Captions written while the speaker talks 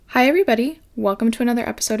Hi everybody, welcome to another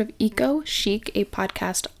episode of Eco Chic, a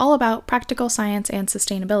podcast all about practical science and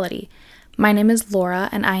sustainability. My name is Laura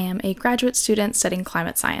and I am a graduate student studying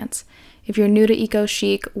climate science. If you're new to Eco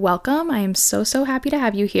Chic, welcome. I am so happy to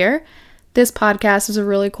have you here. This podcast is a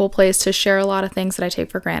really cool place to share a lot of things that I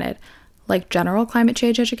take for granted, like general climate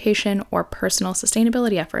change education or personal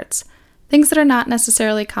sustainability efforts. Things that are not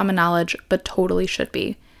necessarily common knowledge, but totally should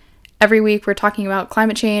be. Every week, we're talking about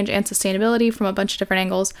climate change and sustainability from a bunch of different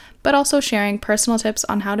angles, but also sharing personal tips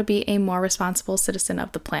on how to be a more responsible citizen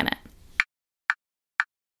of the planet.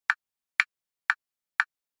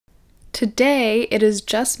 Today, it is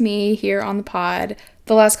just me here on the pod.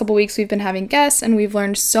 The last couple weeks, we've been having guests, and we've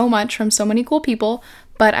learned so much from so many cool people,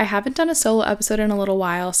 but I haven't done a solo episode in a little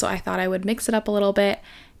while, so I thought I would mix it up a little bit,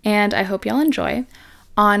 and I hope y'all enjoy.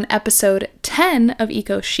 On episode 10 of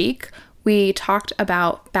Eco Chic, we talked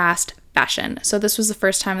about fast fashion. So this was the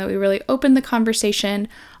first time that we really opened the conversation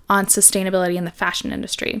on sustainability in the fashion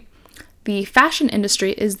industry. The fashion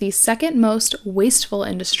industry is the second most wasteful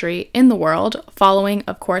industry in the world, following,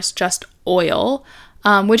 of course, just oil,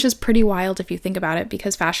 which is pretty wild if you think about it,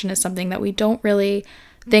 because fashion is something that we don't really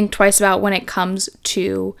think twice about when it comes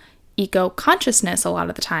to eco-consciousness a lot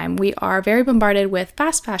of the time. We are very bombarded with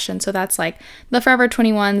fast fashion, so that's like the Forever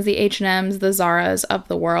 21s, the H&Ms, the Zaras of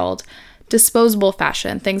the world. Disposable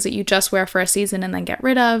fashion, things that you just wear for a season and then get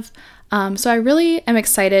rid of. So I really am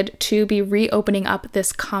excited to be reopening up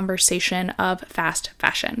this conversation of fast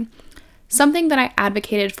fashion. Something that I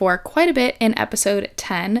advocated for quite a bit in episode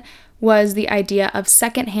 10 was the idea of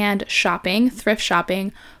secondhand shopping, thrift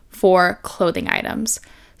shopping for clothing items.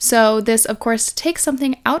 So this, of course, takes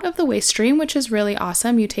something out of the waste stream, which is really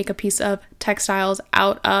awesome. You take a piece of textiles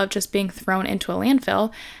out of just being thrown into a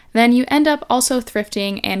landfill, then you end up also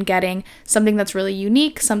thrifting and getting something that's really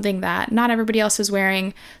unique, something that not everybody else is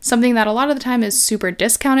wearing, something that a lot of the time is super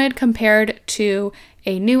discounted compared to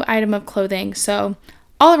a new item of clothing. So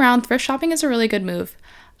all around, thrift shopping is a really good move.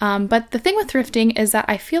 But the thing with thrifting is that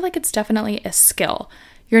I feel like it's definitely a skill.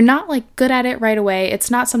 You're not like good at it right away.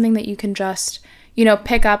 It's not something that you can just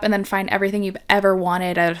pick up and then find everything you've ever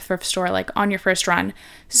wanted at a thrift store like on your first run.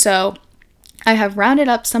 So I have rounded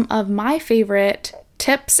up some of my favorite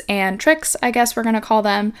tips and tricks, I guess we're going to call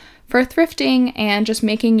them, for thrifting and just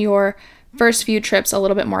making your first few trips a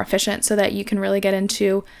little bit more efficient so that you can really get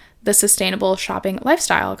into the sustainable shopping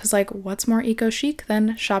lifestyle. Because what's more eco-chic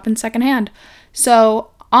than shopping secondhand? So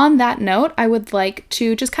on that note, I would like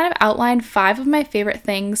to just kind of outline 5 of my favorite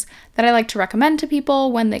things that I like to recommend to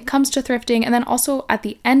people when it comes to thrifting. And then also at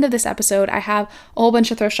the end of this episode, I have a whole bunch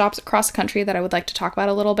of thrift shops across the country that I would like to talk about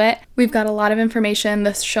a little bit. We've got a lot of information.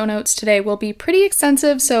 The show notes today will be pretty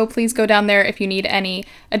extensive, so please go down there if you need any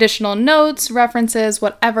additional notes, references,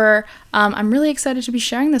 whatever. I'm really excited to be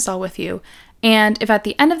sharing this all with you. And if at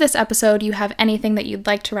the end of this episode you have anything that you'd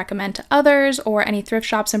like to recommend to others or any thrift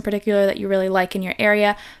shops in particular that you really like in your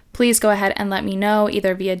area, please go ahead and let me know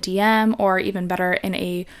either via DM or even better in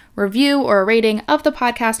a review or a rating of the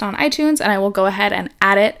podcast on iTunes, and I will go ahead and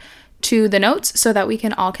add it to the notes so that we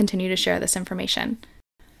can all continue to share this information.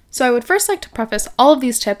 So I would first like to preface all of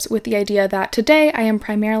these tips with the idea that today I am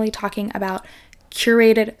primarily talking about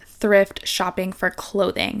curated thrift shopping for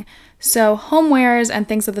clothing. So homewares and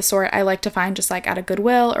things of the sort I like to find just like at a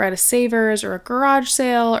Goodwill or at a Savers or a garage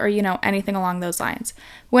sale or, anything along those lines.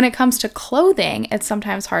 When it comes to clothing, it's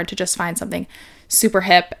sometimes hard to just find something super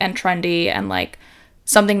hip and trendy and like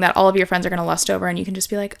something that all of your friends are going to lust over and you can just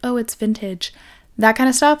be like, oh, it's vintage. That kind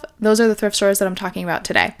of stuff. Those are the thrift stores that I'm talking about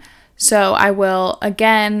today. So I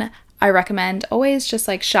recommend always just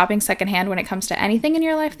like shopping secondhand when it comes to anything in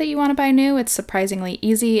your life that you want to buy new. It's surprisingly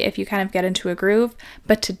easy if you kind of get into a groove.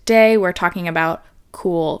 But today we're talking about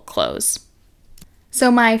cool clothes. So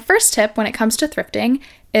my first tip when it comes to thrifting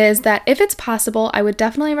is that if it's possible, I would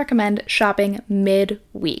definitely recommend shopping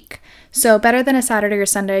mid-week. So better than a Saturday or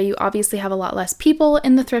Sunday, you obviously have a lot less people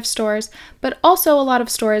in the thrift stores, but also a lot of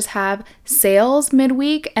stores have sales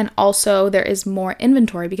midweek, and also there is more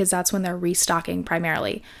inventory because that's when they're restocking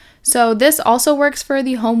primarily. So this also works for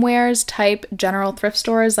the homewares type general thrift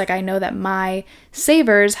stores. Like I know that my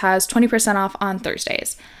Savers has 20% off on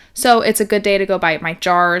Thursdays. So it's a good day to go buy my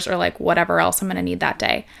jars or like whatever else I'm going to need that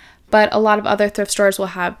day. But a lot of other thrift stores will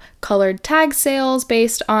have colored tag sales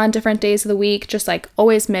based on different days of the week, just like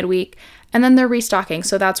always midweek. And then they're restocking.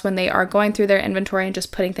 So that's when they are going through their inventory and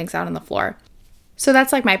just putting things out on the floor. So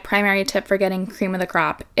that's like my primary tip for getting cream of the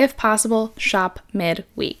crop. If possible, shop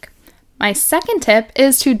midweek. My second tip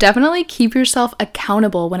is to definitely keep yourself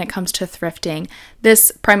accountable when it comes to thrifting.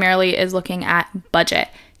 This primarily is looking at budget.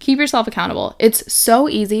 Keep yourself accountable. It's so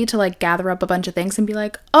easy to like gather up a bunch of things and be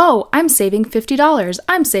like, oh, I'm saving $50.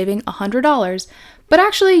 I'm saving $100. But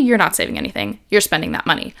actually, you're not saving anything. You're spending that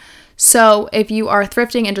money. So if you are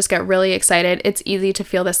thrifting and just get really excited, it's easy to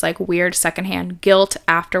feel this like weird secondhand guilt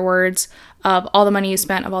afterwards of all the money you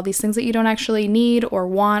spent, of all these things that you don't actually need or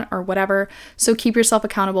want or whatever. So keep yourself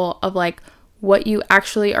accountable of like what you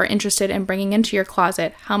actually are interested in bringing into your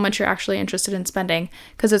closet, how much you're actually interested in spending,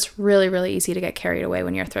 because it's really, really easy to get carried away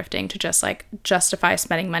when you're thrifting to just like justify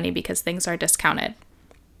spending money because things are discounted.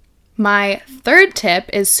 My third tip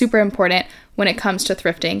is super important when it comes to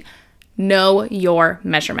thrifting. Know your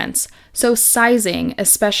measurements. So sizing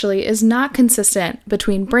especially is not consistent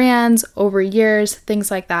between brands, over years,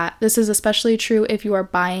 things like that. This is especially true if you are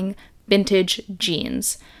buying vintage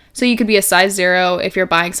jeans. So you could be a size 0 if you're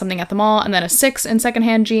buying something at the mall, and then a 6 in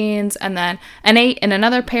secondhand jeans, and then an 8 in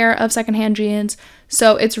another pair of secondhand jeans.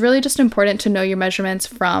 So it's really just important to know your measurements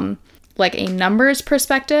from like a numbers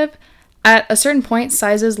perspective. At a certain point,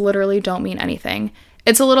 sizes literally don't mean anything.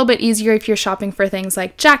 It's a little bit easier if you're shopping for things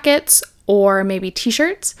like jackets or maybe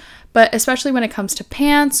t-shirts, but especially when it comes to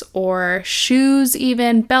pants or shoes,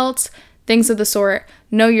 even belts, things of the sort,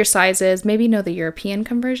 know your sizes, maybe know the European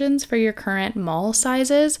conversions for your current mall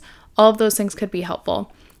sizes. All of those things could be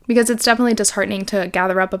helpful because it's definitely disheartening to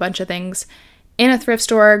gather up a bunch of things in a thrift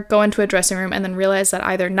store, go into a dressing room, and then realize that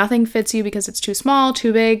either nothing fits you because it's too small,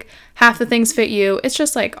 too big, half the things fit you. It's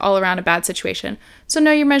just like all around a bad situation. So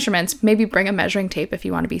know your measurements. Maybe bring a measuring tape if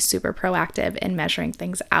you want to be super proactive in measuring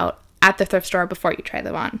things out at the thrift store before you try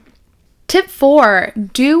them on. Tip 4,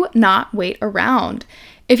 do not wait around.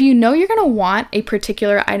 If you know you're going to want a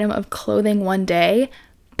particular item of clothing one day,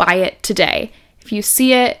 buy it today. If you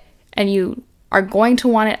see it and you are going to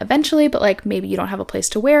want it eventually, but like maybe you don't have a place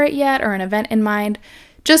to wear it yet or an event in mind,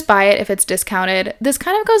 just buy it if it's discounted. This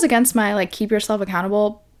kind of goes against my like keep yourself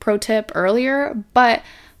accountable pro tip earlier, but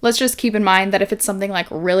let's just keep in mind that if it's something like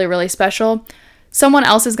really, really special, someone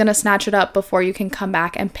else is going to snatch it up before you can come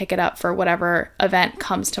back and pick it up for whatever event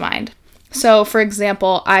comes to mind. So for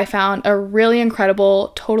example, I found a really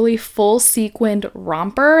incredible, totally full sequined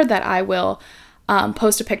romper that I will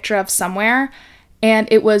post a picture of somewhere. And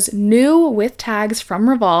it was new with tags from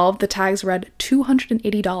Revolve. The tags read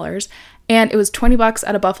 $280. And it was $20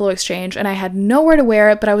 at a Buffalo Exchange. And I had nowhere to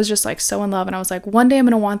wear it, but I was just like so in love. And I was like, one day I'm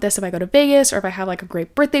going to want this if I go to Vegas or if I have like a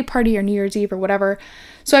great birthday party or New Year's Eve or whatever.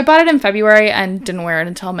 So I bought it in February and didn't wear it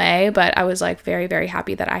until May. But I was like very, very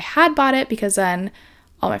happy that I had bought it because then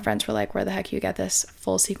all my friends were like, where the heck you get this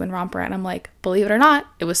full sequin romper? And I'm like, believe it or not,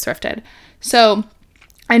 it was thrifted. So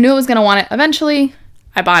I knew I was going to want it eventually.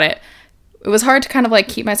 I bought it. It was hard to kind of like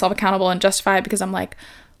keep myself accountable and justify it because I'm like,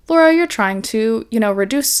 Laura, you're trying to,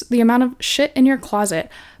 reduce the amount of shit in your closet.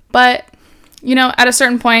 But, at a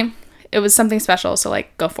certain point, it was something special. So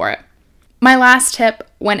like, go for it. My last tip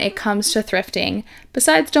when it comes to thrifting,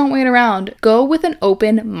 besides don't wait around, go with an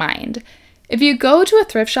open mind. If you go to a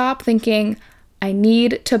thrift shop thinking, I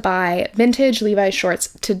need to buy vintage Levi's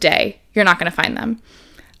shorts today, you're not going to find them.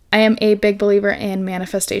 I am a big believer in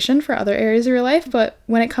manifestation for other areas of your life, but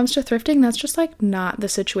when it comes to thrifting, that's just like not the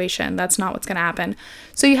situation. That's not what's going to happen.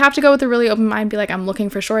 So you have to go with a really open mind, be like, I'm looking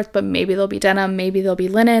for shorts, but maybe they'll be denim, maybe they'll be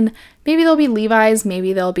linen, maybe they'll be Levi's,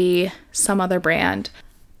 maybe they'll be some other brand.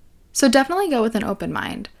 So definitely go with an open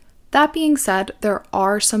mind. That being said, there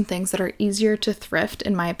are some things that are easier to thrift,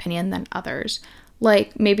 in my opinion, than others.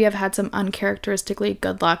 Like maybe I've had some uncharacteristically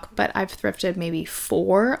good luck, but I've thrifted maybe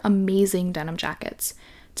 4 amazing denim jackets.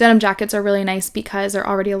 Denim jackets are really nice because they're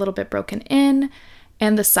already a little bit broken in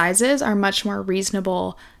and the sizes are much more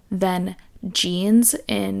reasonable than jeans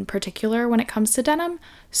in particular when it comes to denim.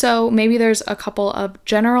 So maybe there's a couple of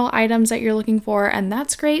general items that you're looking for and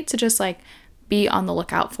that's great to just like be on the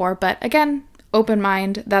lookout for. But again, open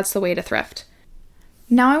mind, that's the way to thrift.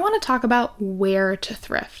 Now I want to talk about where to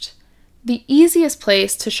thrift. The easiest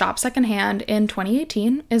place to shop secondhand in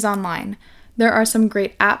 2018 is online. There are some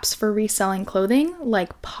great apps for reselling clothing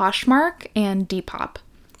like Poshmark and Depop.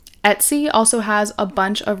 Etsy also has a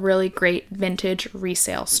bunch of really great vintage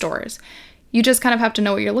resale stores. You just kind of have to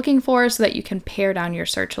know what you're looking for so that you can pare down your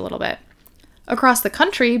search a little bit. Across the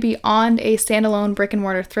country, beyond a standalone brick and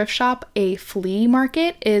mortar thrift shop, a flea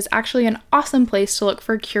market is actually an awesome place to look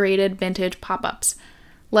for curated vintage pop-ups.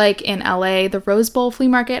 Like in LA, the Rose Bowl flea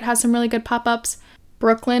market has some really good pop-ups.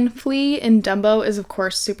 Brooklyn Flea in Dumbo is of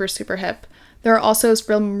course super, super hip. There are also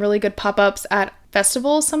some really good pop-ups at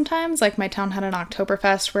festivals sometimes, like my town had an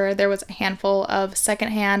Oktoberfest where there was a handful of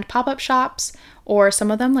secondhand pop-up shops, or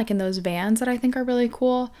some of them like in those vans that I think are really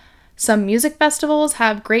cool. Some music festivals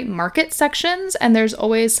have great market sections, and there's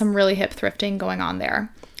always some really hip thrifting going on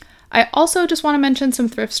there. I also just want to mention some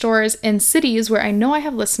thrift stores in cities where I know I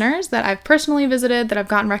have listeners that I've personally visited that I've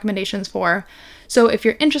gotten recommendations for. So if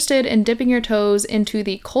you're interested in dipping your toes into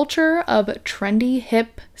the culture of trendy,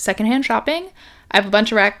 hip, secondhand shopping, I have a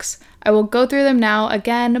bunch of recs. I will go through them now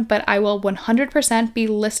again, but I will 100% be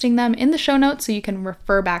listing them in the show notes so you can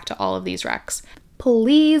refer back to all of these recs.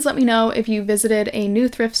 Please let me know if you visited a new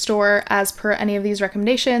thrift store as per any of these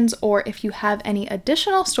recommendations, or if you have any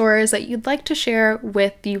additional stores that you'd like to share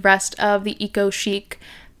with the rest of the Eco Chic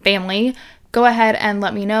family. Go ahead and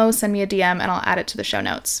let me know, send me a DM, and I'll add it to the show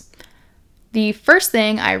notes. The first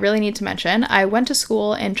thing I really need to mention, I went to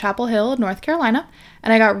school in Chapel Hill, North Carolina,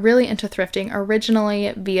 and I got really into thrifting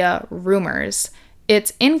originally via Rumors.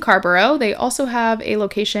 It's in Carborough. They also have a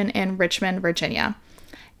location in Richmond, Virginia.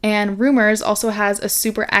 And Rumors also has a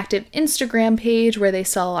super active Instagram page where they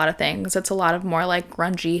sell a lot of things. It's a lot of more like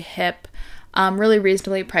grungy, hip, really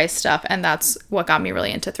reasonably priced stuff. And that's what got me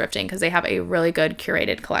really into thrifting because they have a really good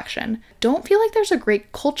curated collection. Don't feel like there's a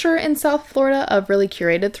great culture in South Florida of really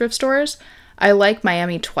curated thrift stores. I like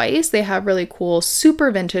Miami twice. They have really cool, super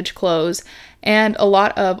vintage clothes and a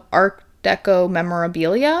lot of Art Deco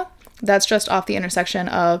memorabilia. That's just off the intersection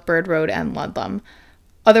of Bird Road and Ludlam.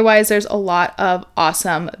 Otherwise, there's a lot of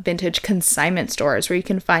awesome vintage consignment stores where you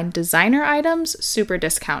can find designer items super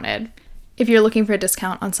discounted. If you're looking for a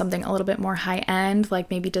discount on something a little bit more high-end,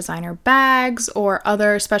 like maybe designer bags or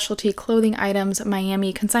other specialty clothing items,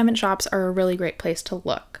 Miami consignment shops are a really great place to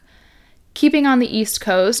look. Keeping on the East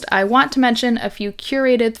Coast, I want to mention a few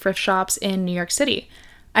curated thrift shops in New York City.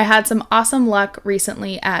 I had some awesome luck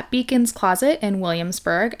recently at Beacon's Closet in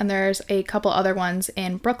Williamsburg, and there's a couple other ones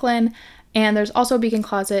in Brooklyn, and there's also a Beacon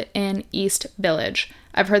Closet in East Village.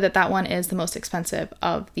 I've heard that that one is the most expensive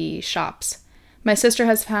of the shops. My sister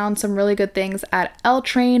has found some really good things at L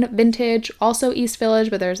Train Vintage, also East Village,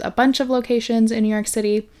 but there's a bunch of locations in New York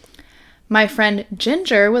City. My friend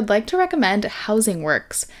Ginger would like to recommend Housing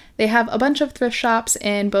Works. They have a bunch of thrift shops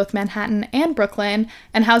in both Manhattan and Brooklyn,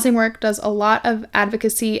 and Housing Work does a lot of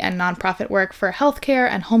advocacy and nonprofit work for healthcare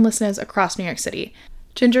and homelessness across New York City.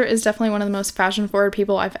 Ginger is definitely one of the most fashion-forward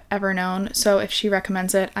people I've ever known, so if she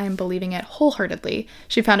recommends it, I am believing it wholeheartedly.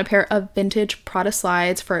 She found a pair of vintage Prada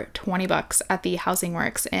slides for $20 at the Housing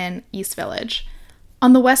Works in East Village.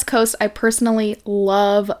 On the West Coast, I personally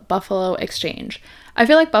love Buffalo Exchange. I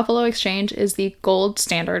feel like Buffalo Exchange is the gold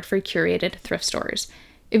standard for curated thrift stores.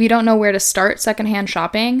 If you don't know where to start secondhand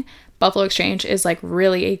shopping, Buffalo Exchange is like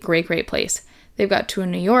really a great place. They've got two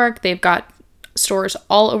in New York, they've got stores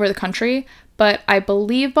all over the country, but I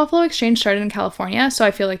believe Buffalo Exchange started in California, so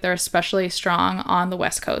I feel like they're especially strong on the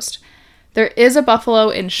West Coast. There is a Buffalo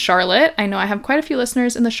in Charlotte. I know I have quite a few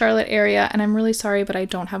listeners in the Charlotte area, and I'm really sorry, but I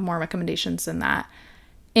don't have more recommendations than that.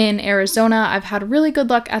 In Arizona, I've had really good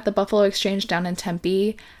luck at the Buffalo Exchange down in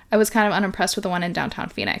Tempe. I was kind of unimpressed with the one in downtown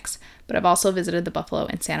Phoenix, but I've also visited the Buffalo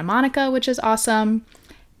in Santa Monica, which is awesome.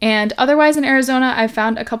 And otherwise in Arizona, I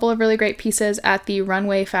found a couple of really great pieces at the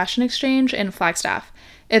Runway Fashion Exchange in Flagstaff.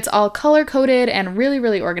 It's all color-coded and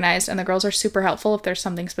really organized, and the girls are super helpful if there's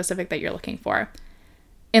something specific that you're looking for.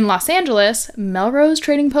 In Los Angeles, Melrose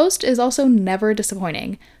Trading Post is also never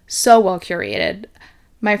disappointing. So well curated.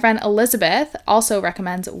 My friend Elizabeth also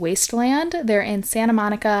recommends Wasteland. They're in Santa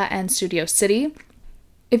Monica and Studio City.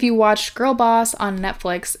 If you watched Girl Boss on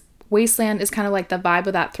Netflix, Wasteland is kind of like the vibe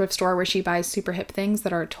of that thrift store where she buys super hip things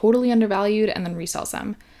that are totally undervalued and then resells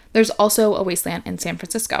them. There's also a Wasteland in San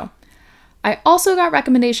Francisco. I also got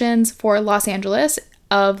recommendations for Los Angeles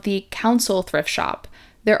of the Council Thrift Shop.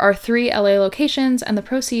 There are 3 LA locations, and the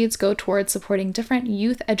proceeds go towards supporting different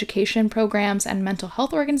youth education programs and mental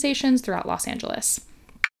health organizations throughout Los Angeles.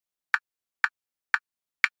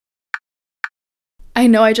 I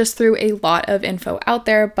know I just threw a lot of info out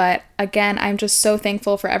there, but again, I'm just so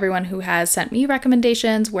thankful for everyone who has sent me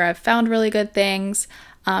recommendations where I've found really good things.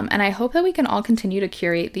 And I hope that we can all continue to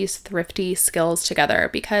curate these thrifty skills together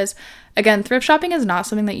because, again, thrift shopping is not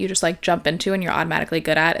something that you just like jump into and you're automatically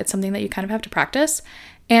good at. It's something that you kind of have to practice.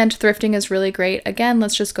 And thrifting is really great. Again,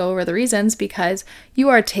 let's just go over the reasons because you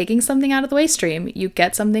are taking something out of the waste stream. You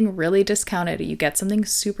get something really discounted. You get something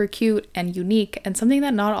super cute and unique and something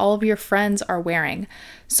that not all of your friends are wearing.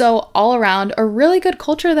 So all around, a really good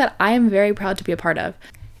culture that I am very proud to be a part of.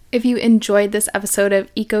 If you enjoyed this episode of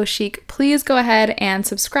Eco Chic, please go ahead and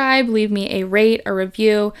subscribe, leave me a rate, a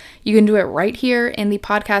review. You can do it right here in the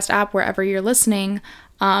podcast app wherever you're listening.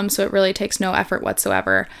 So it really takes no effort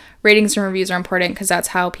whatsoever. Ratings and reviews are important because that's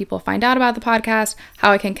how people find out about the podcast,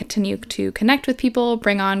 how I can continue to connect with people,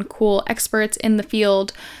 bring on cool experts in the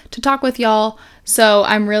field to talk with y'all. So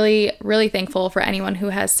I'm really thankful for anyone who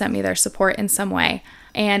has sent me their support in some way.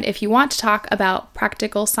 And if you want to talk about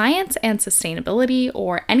practical science and sustainability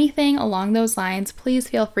or anything along those lines, please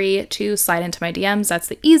feel free to slide into my DMs. That's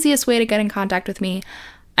the easiest way to get in contact with me.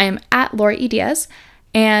 I am at Laura E. Diaz,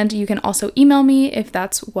 and you can also email me if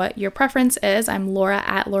that's what your preference is. I'm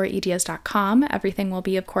laura@lauraediaz.com. Everything will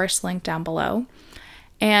be, of course, linked down below.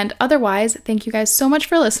 And otherwise, thank you guys so much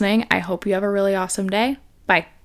for listening. I hope you have a really awesome day. Bye.